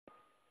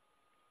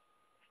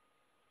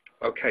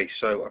Okay,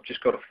 so I've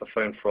just got off the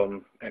phone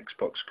from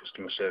Xbox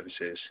customer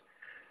services,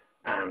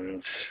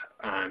 and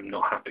I'm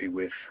not happy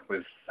with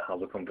how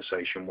the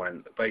conversation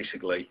went.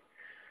 Basically,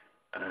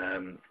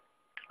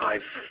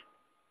 I've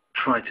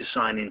tried to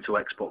sign into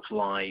Xbox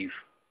Live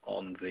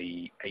on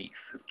the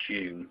 8th of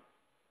June,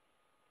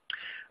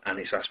 and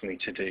it's asked me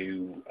to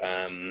do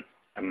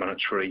a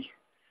mandatory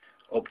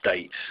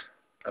update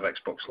of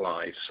Xbox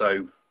Live.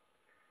 So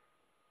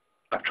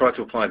I've tried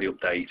to apply the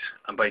update,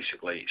 and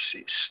basically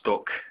it's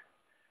stuck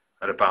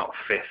at about a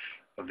fifth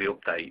of the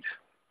update.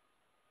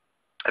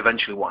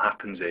 Eventually what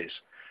happens is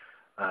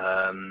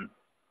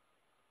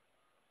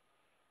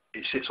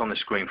it sits on the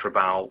screen for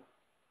about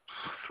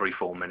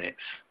 3-4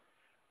 minutes,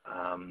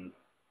 and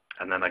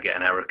then I get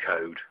an error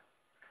code.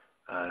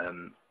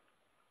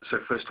 So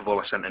first of all,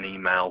 I sent an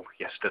email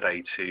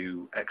yesterday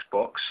to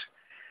Xbox,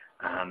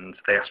 and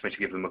they asked me to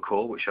give them a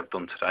call, which I've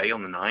done today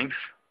on the 9th.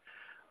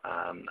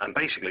 And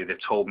basically they've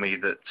told me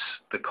that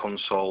the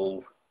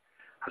console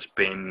has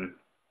been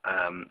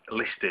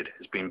listed,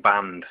 has been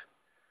banned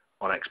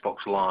on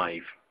Xbox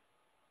Live.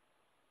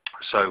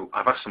 So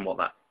I've asked them what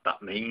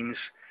that means,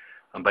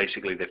 and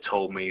basically they've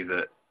told me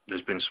that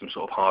there's been some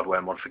sort of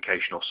hardware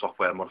modification or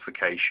software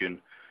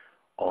modification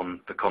on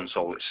the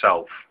console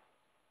itself.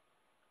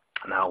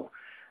 Now,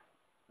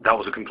 that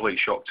was a complete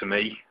shock to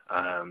me.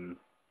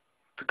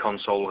 The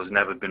console has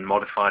never been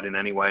modified in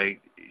any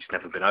way. It's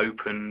never been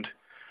opened.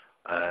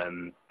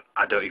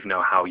 I don't even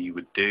know how you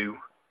would do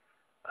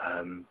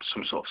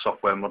some sort of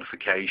software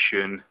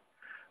modification.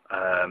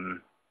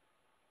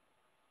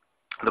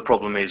 The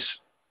problem is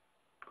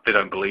they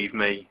don't believe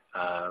me,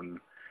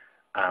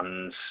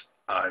 and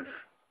I've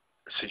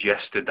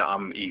suggested that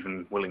I'm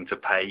even willing to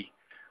pay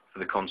for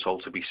the console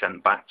to be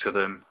sent back to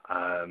them,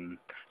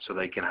 so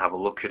they can have a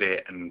look at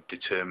it and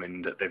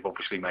determine that they've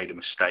obviously made a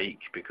mistake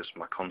because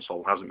my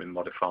console hasn't been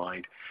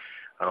modified,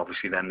 and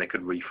obviously then they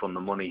could refund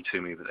the money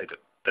to me, but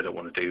they don't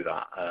want to do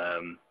that.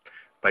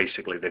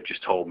 Basically they've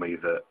just told me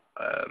that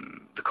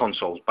the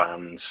console's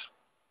banned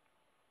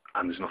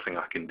and there's nothing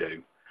I can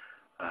do.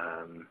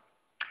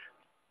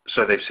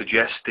 So they've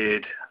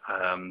suggested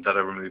that I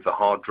remove the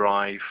hard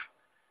drive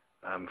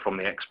from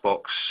the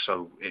Xbox,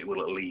 so it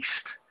will at least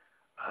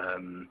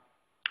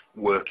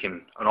work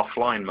in an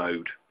offline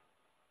mode.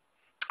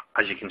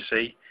 As you can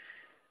see,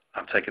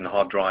 I've taken the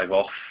hard drive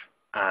off,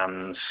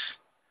 and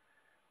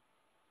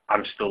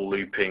I'm still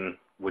looping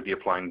with the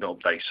applying the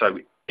update. So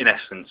in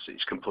essence,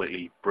 it's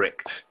completely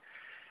bricked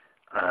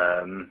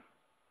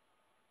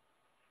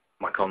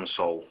my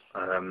console.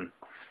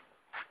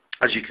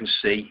 As you can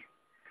see,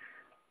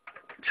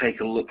 take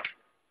a look.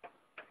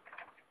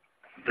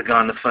 The guy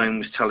on the phone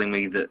was telling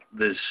me that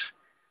there's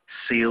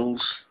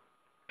seals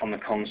on the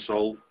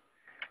console,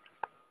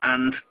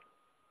 and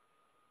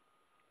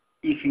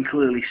you can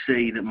clearly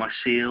see that my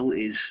seal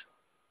is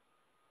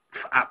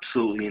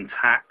absolutely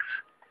intact.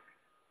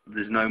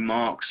 There's no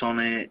marks on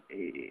it.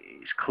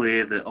 It's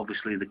clear that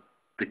obviously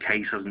the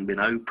case hasn't been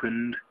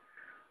opened.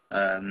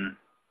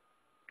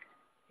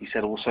 He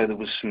said also there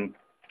was some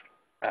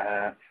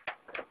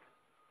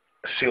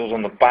seals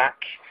on the back.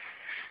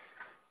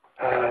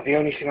 The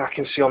only thing I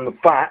can see on the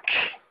back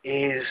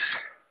is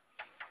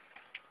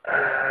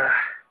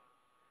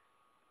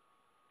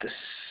the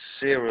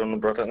serial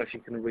number. I don't know if you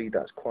can read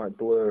that. It's quite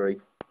blurry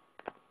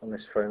on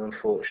this phone,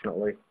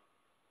 unfortunately.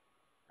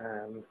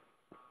 And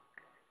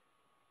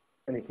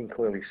you can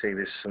clearly see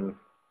there's some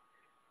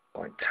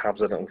like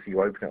tabs. I don't know if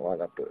you open it like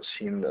that, but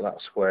assume that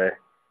that's where it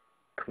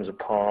comes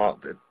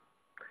apart. They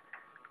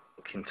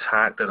look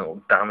intact. They're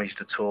not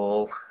damaged at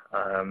all.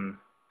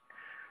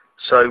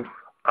 So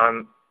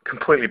I'm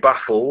completely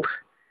baffled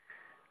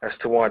as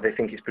to why they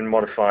think it's been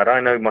modified. I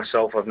know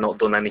myself I've not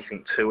done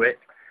anything to it,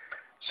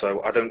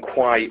 so I don't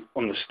quite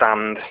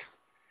understand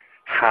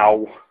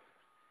how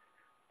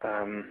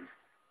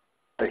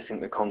they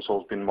think the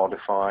console's been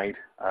modified.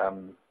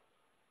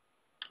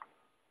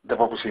 They've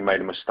obviously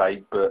made a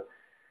mistake, but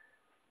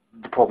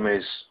the problem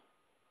is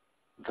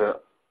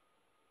that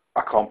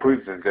I can't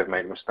prove that they've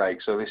made a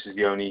mistake. So this is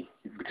the only,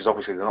 because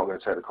obviously they're not going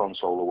to take the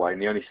console away,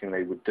 and the only thing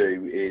they would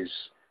do is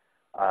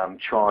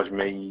charge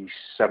me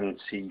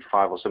 £75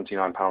 or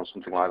 £79,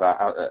 something like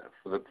that,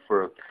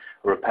 for a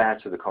repair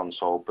to the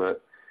console.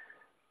 But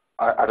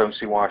I don't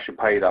see why I should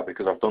pay that,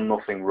 because I've done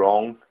nothing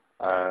wrong.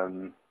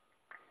 But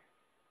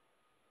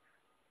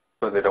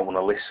they don't want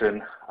to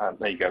listen.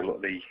 There you go.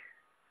 Look,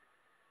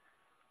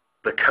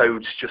 the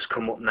code's just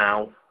come up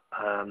now,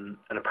 and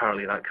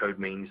apparently that code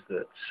means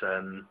that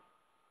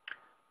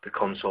the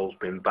console's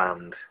been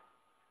banned.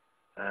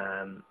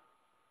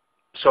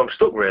 So I'm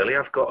stuck really.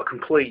 I've got a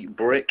complete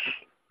brick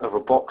of a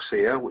box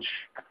here, which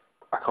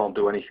I can't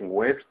do anything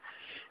with.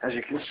 As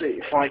you can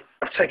see,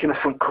 I've taken the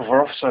front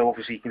cover off, so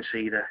obviously you can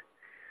see the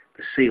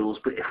seals,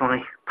 but if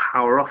I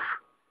power off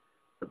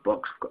the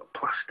box, I've got a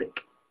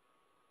plastic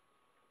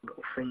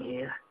little thing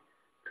here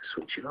to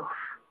switch it off.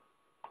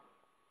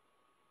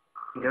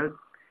 There you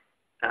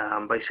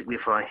go. Basically,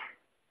 if I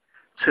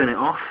turn it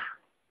off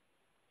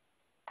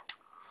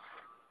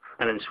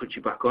and then switch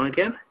it back on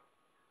again,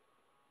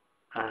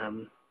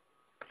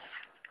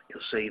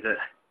 you'll see that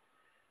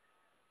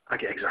I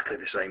get exactly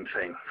the same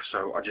thing.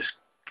 So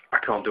I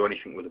can't do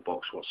anything with the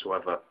box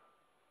whatsoever.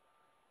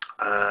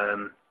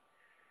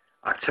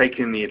 I've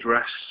taken the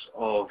address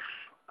of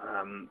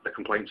the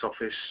complaints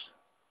office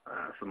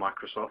for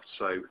Microsoft,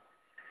 so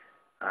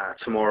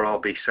tomorrow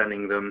I'll be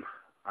sending them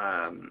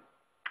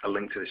a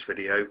link to this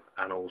video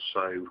and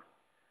also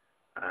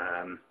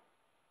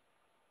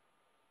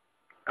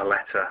a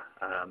letter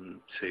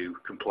to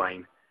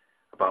complain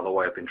about the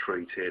way I've been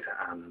treated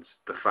and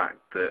the fact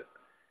that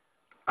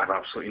I've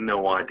absolutely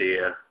no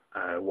idea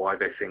why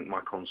they think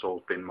my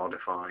console's been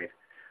modified,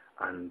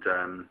 and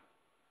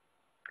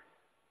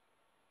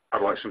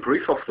I'd like some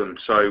proof off them,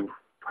 so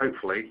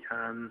hopefully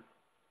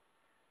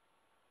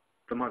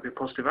there might be a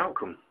positive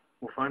outcome.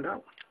 We'll find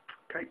out.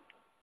 Okay.